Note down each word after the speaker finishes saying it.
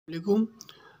Alaikum.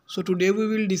 So today we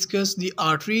will discuss the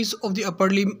arteries of the upper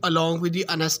limb along with the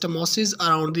anastomosis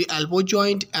around the elbow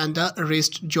joint and the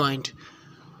wrist joint.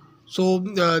 So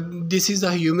this is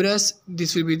the humerus,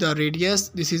 this will be the radius,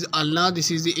 this is ulna,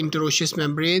 this is the interosseous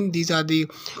membrane, these are the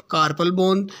carpal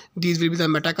bone, these will be the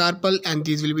metacarpal, and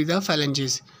these will be the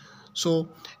phalanges. So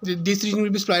this region will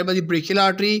be supplied by the brachial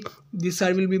artery, this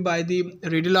side will be by the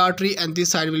radial artery, and this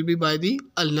side will be by the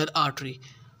ulnar artery.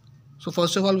 So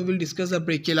first of all we will discuss the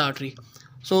brachial artery.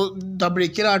 So the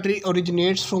brachial artery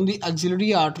originates from the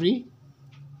axillary artery,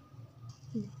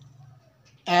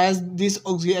 as this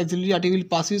axillary artery will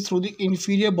passes through the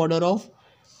inferior border of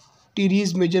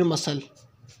teres major muscle.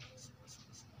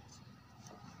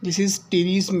 This is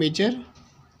teres major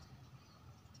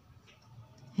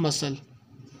muscle,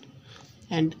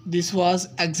 and this was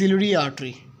axillary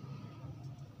artery.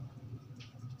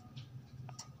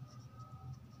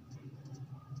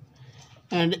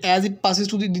 And as it passes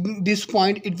to this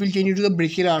point, it will change into the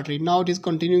brachial artery. Now it is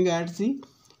continuing at the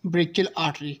brachial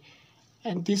artery,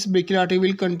 and this brachial artery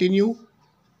will continue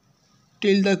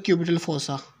till the cubital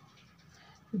fossa,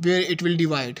 where it will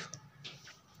divide.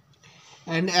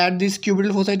 And at this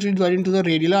cubital fossa, it will divide into the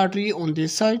radial artery on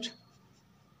this side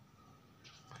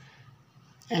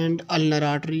and ulnar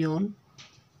artery on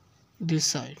this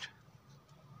side.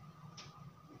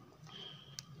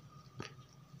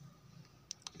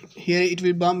 Here it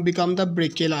will become the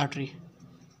brachial artery.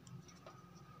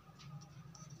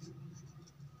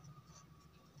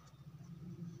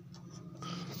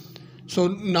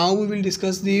 So now we will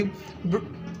discuss the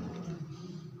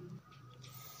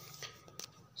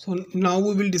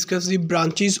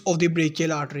branches of the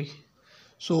brachial artery.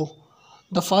 So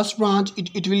the first branch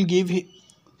it will give,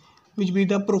 which will be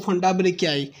the profunda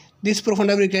brachii. This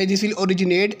profunda brachii, this will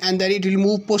originate and then it will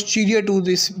move posterior to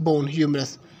this bone,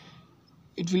 humerus.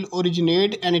 It will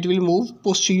originate and it will move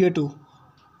posterior to.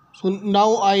 So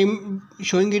now I am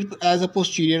showing it as a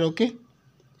posterior, okay.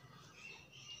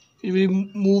 It will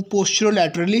move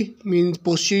posterolaterally, means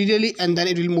posteriorly, and then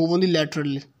it will move on the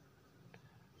laterally.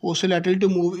 Posterolaterally to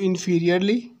move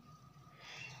inferiorly,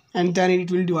 and then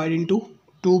it will divide into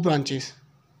two branches.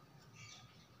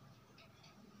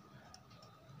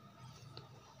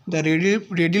 The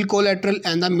radial collateral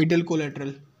and the middle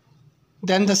collateral.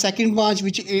 Then the second branch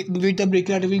which the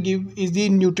brachial artery will give is the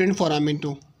nutrient foramen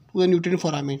to the nutrient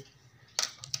foramen.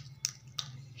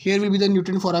 Here will be the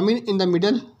nutrient foramen in the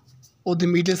middle of the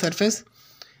medial surface,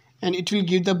 and it will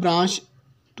give the branch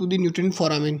to the nutrient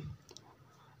foramen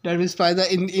that will supply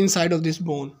the inside of this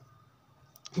bone.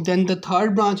 Then the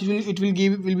third branch will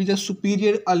be the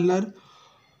superior ulnar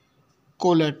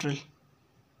collateral.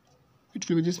 It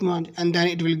will be this branch, and then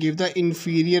it will give the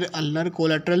inferior ulnar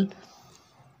collateral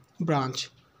branch.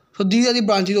 So these are the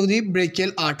branches of the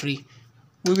brachial artery.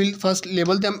 We will first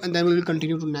label them and then we will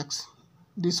continue to next.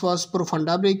 This was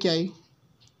profunda brachii.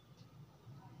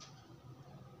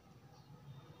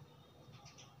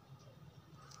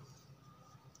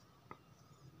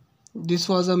 This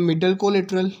was a middle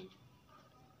collateral.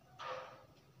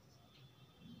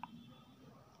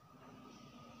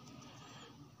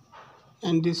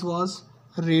 And this was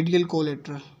radial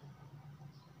collateral.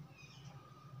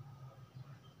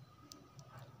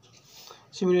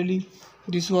 Similarly,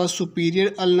 this was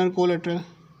superior ulnar collateral.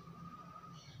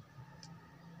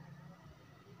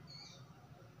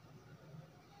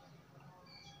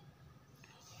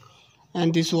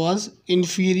 And this was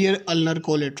inferior ulnar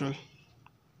collateral.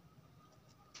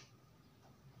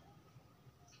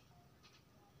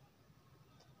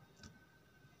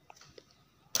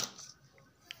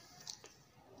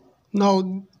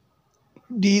 Now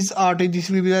these arteries, this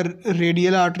will be the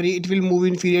radial artery, it will move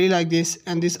inferiorly like this,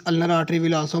 and this ulnar artery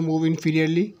will also move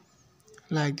inferiorly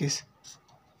like this.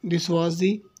 This was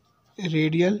the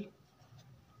radial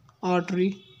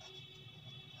artery,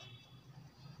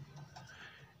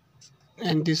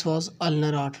 and this was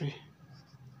ulnar artery.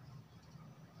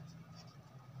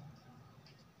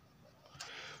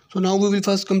 So now we will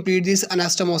first complete this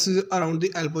anastomosis around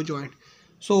the elbow joint.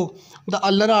 So the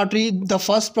ulnar artery, the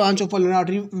first branch of ulnar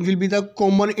artery will be the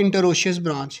common interosseous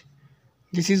branch.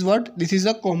 This is what? This is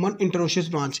the common interosseous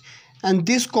branch. And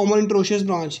this common interosseous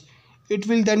branch, it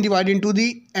will then divide into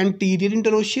the anterior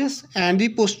interosseous and the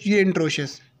posterior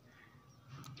interosseous.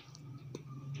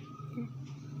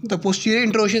 The posterior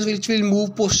interosseous which will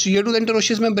move posterior to the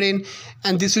interosseous membrane,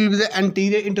 and this will be the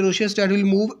anterior interosseous that will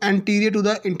move anterior to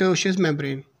the interosseous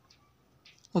membrane.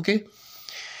 Okay.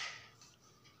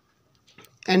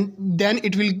 And then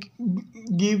it will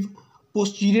give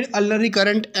posterior ulnar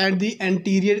recurrent and the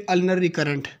anterior ulnar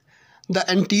recurrent. The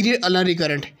anterior ulnar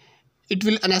recurrent, it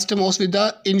will anastomose with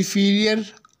the inferior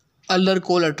ulnar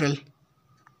collateral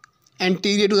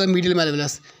anterior to the medial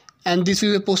malleolus, and this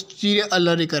will be posterior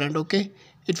ulnar recurrent. Okay,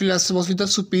 it will anastomose with the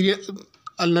superior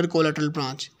ulnar collateral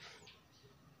branch.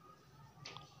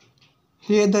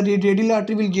 Here the radial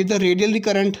artery will give the radial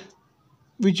recurrent,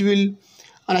 which will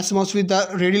anastomose with the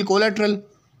radial collateral,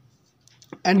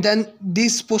 and then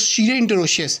this posterior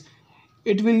interosseous,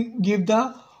 it will give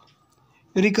the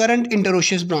recurrent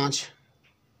interosseous branch.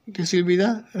 This will be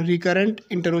the recurrent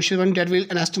interosseous one that will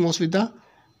anastomose with the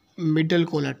middle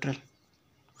collateral.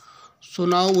 So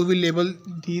now we will label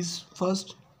these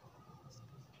first.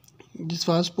 This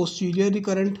was posterior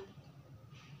recurrent,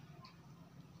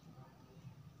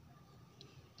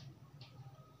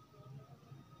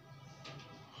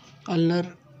 ulnar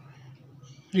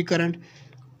recurrent,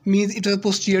 means it was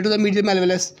posterior to the medial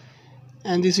malleolus,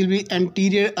 and this will be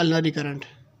anterior ulnar recurrent.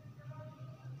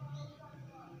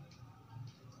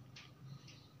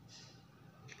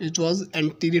 It was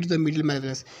anterior to the medial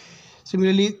malleolus.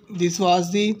 Similarly, this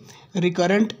was the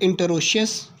recurrent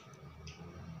interosseous,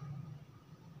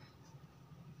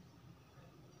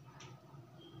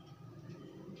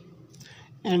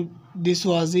 and this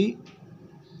was the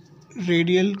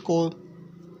radial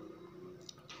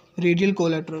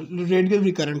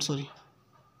recurrent, sorry.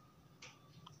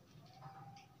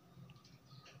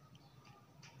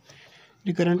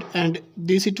 Recurrent, and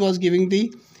this it was giving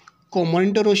the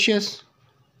common interosseous,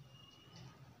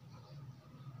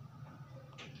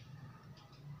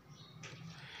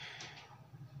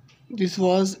 this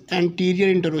was anterior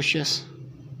interosseous,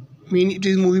 mean it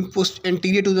is moving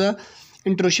anterior to the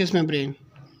interosseous membrane,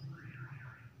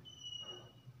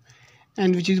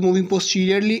 and which is moving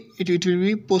posteriorly, it will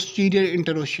be posterior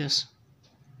interosseous.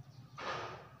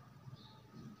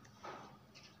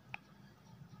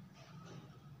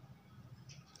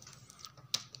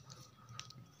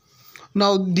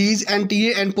 Now these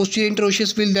anterior and posterior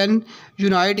interosseous will then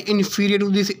unite inferior to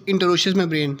this interosseous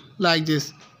membrane like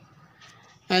this,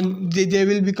 and they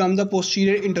will become the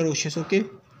posterior interosseous. Okay,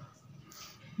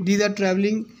 these are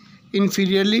traveling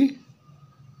inferiorly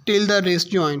till the wrist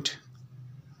joint.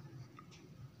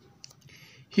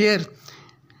 Here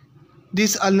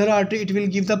this ulnar artery, it will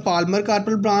give the palmar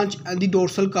carpal branch and the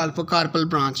dorsal carpal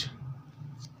branch.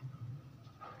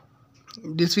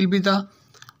 This will be the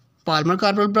palmar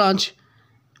carpal branch,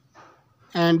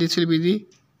 and this will be the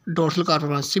dorsal carpal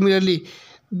branch. Similarly,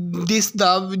 this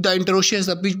the interosseous,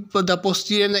 the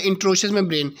posterior and the interosseous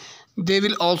membrane, they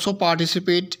will also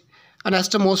participate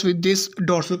anastomose with this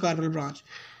dorsal carpal branch,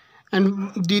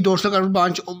 and the dorsal carpal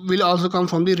branch will also come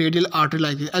from the radial artery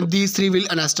like this, and these three will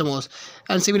anastomose.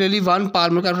 And similarly, one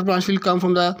palmar carpal branch will come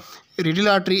from the radial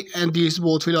artery, and these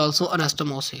both will also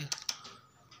anastomose here.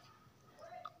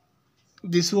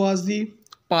 This was the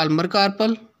palmar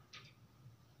carpal.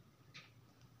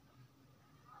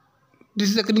 This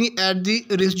is occurring at the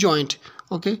wrist joint.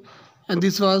 Okay, and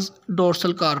this was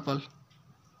dorsal carpal,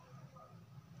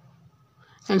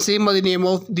 and same by the name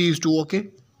of these two. Okay,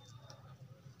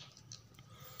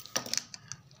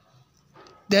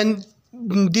 then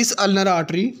this ulnar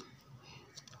artery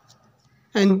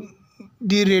and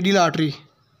the radial artery,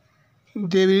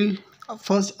 they will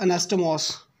first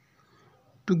anastomose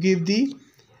to give the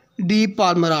deep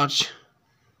palmar arch.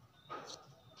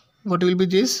 What will be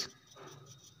this?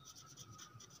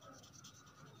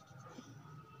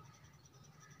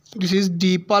 This is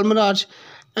deep palmar arch,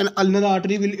 and ulnar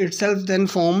artery will itself then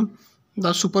form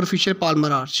the superficial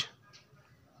palmar arch.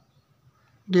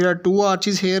 There are two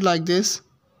arches here like this.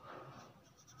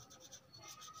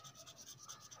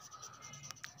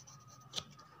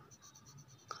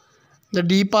 The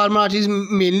deep palmar arch is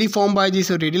mainly formed by this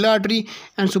radial artery,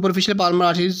 and superficial palmar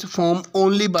arch is formed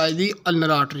only by the ulnar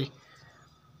artery.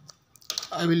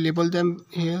 I will label them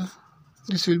here.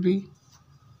 This will be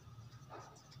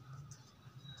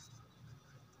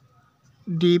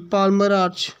deep palmar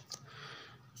arch.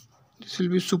 This will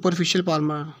be superficial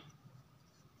palmar.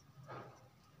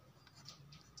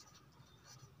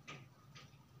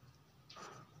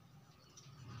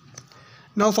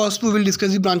 Now first we will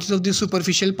discuss the branches of the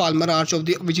superficial palmar arch of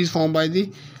the which is formed by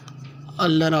the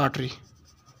ulnar artery.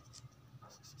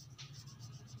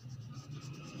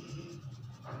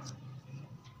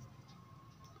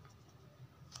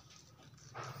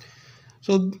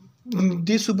 So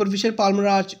this superficial palmar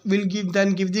arch will give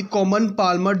the common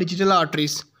palmar digital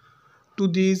arteries to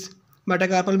these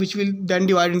metacarpal, which will then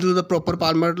divide into the proper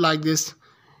palmar like this.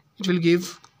 It will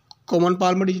give common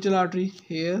palmar digital artery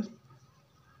here,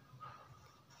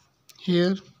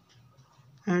 here,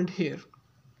 and here,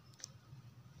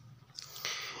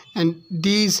 and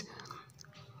these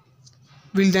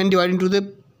will then divide into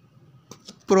the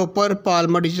proper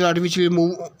palmar digital artery which will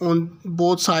move on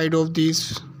both sides of these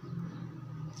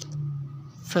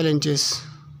phalanges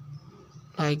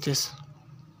like this.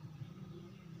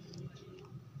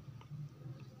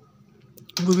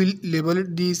 We will label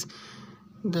it these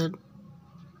that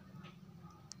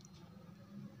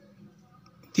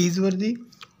these were the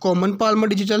common palmar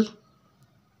digital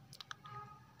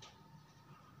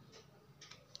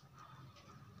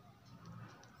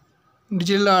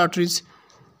arteries,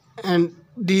 and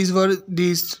these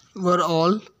were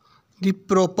all the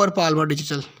proper palmar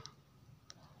digital.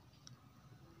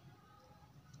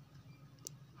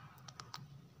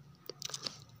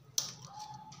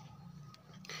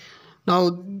 Now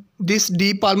this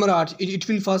deep palmar arch, it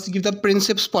will first give the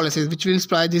princeps pollicis which will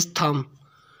supply this thumb,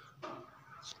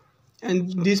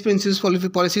 and these princeps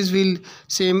pollicis will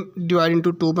same divide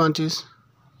into two branches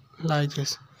like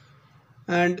this,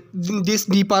 and this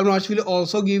deep palmar arch will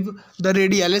also give the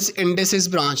radialis indicis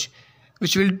branch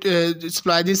which will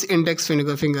supply this index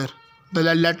finger, the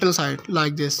lateral side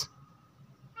like this.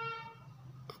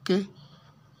 Okay,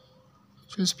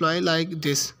 it will supply like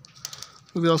this.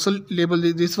 We also label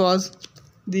this was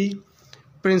the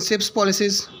princeps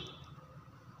pollicis,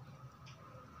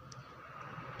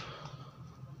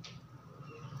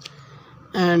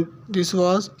 and this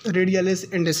was radialis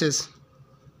indicis.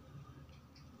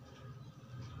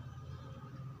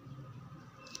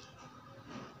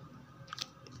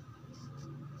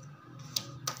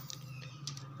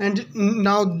 And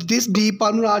now this deep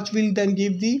palmar arch will then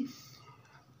give the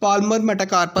palmar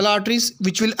metacarpal arteries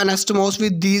which will anastomose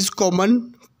with these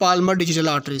common palmar digital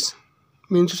arteries.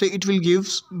 Means to say it will give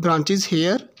branches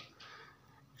here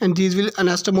and these will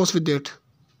anastomose with it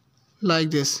like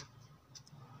this.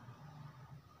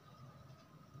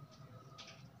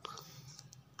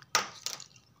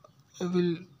 I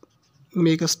will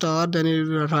make a star, then I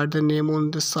will write the name on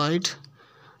this side.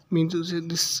 Means to say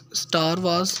this star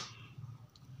was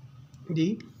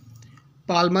the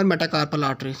palmar metacarpal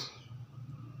arteries.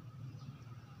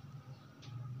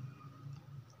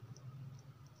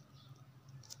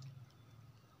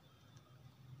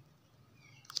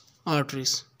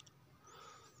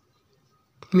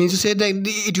 Means to say that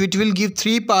it will give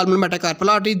three palmar metacarpal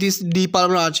arteries, this deep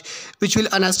palmar arch which will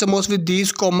anastomose with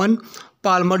these common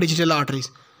palmar digital arteries.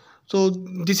 So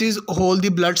this is whole the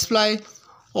blood supply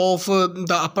of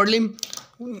the upper limb.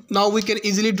 Now we can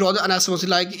easily draw the anastomosis.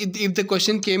 Like if the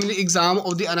question came in the exam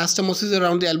of the anastomosis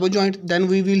around the elbow joint, then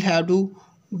we will have to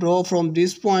draw from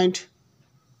this point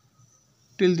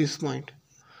till this point.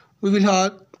 We will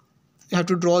have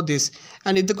to draw this.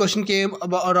 And if the question came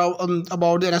about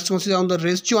the anastomosis on the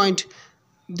wrist joint,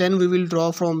 then we will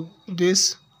draw from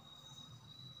this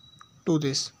to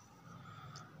this.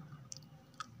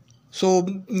 So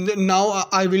now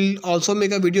I will also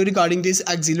make a video regarding this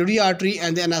axillary artery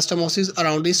and the anastomosis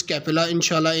around the scapula,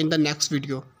 inshallah, in the next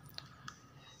video.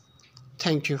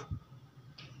 Thank you.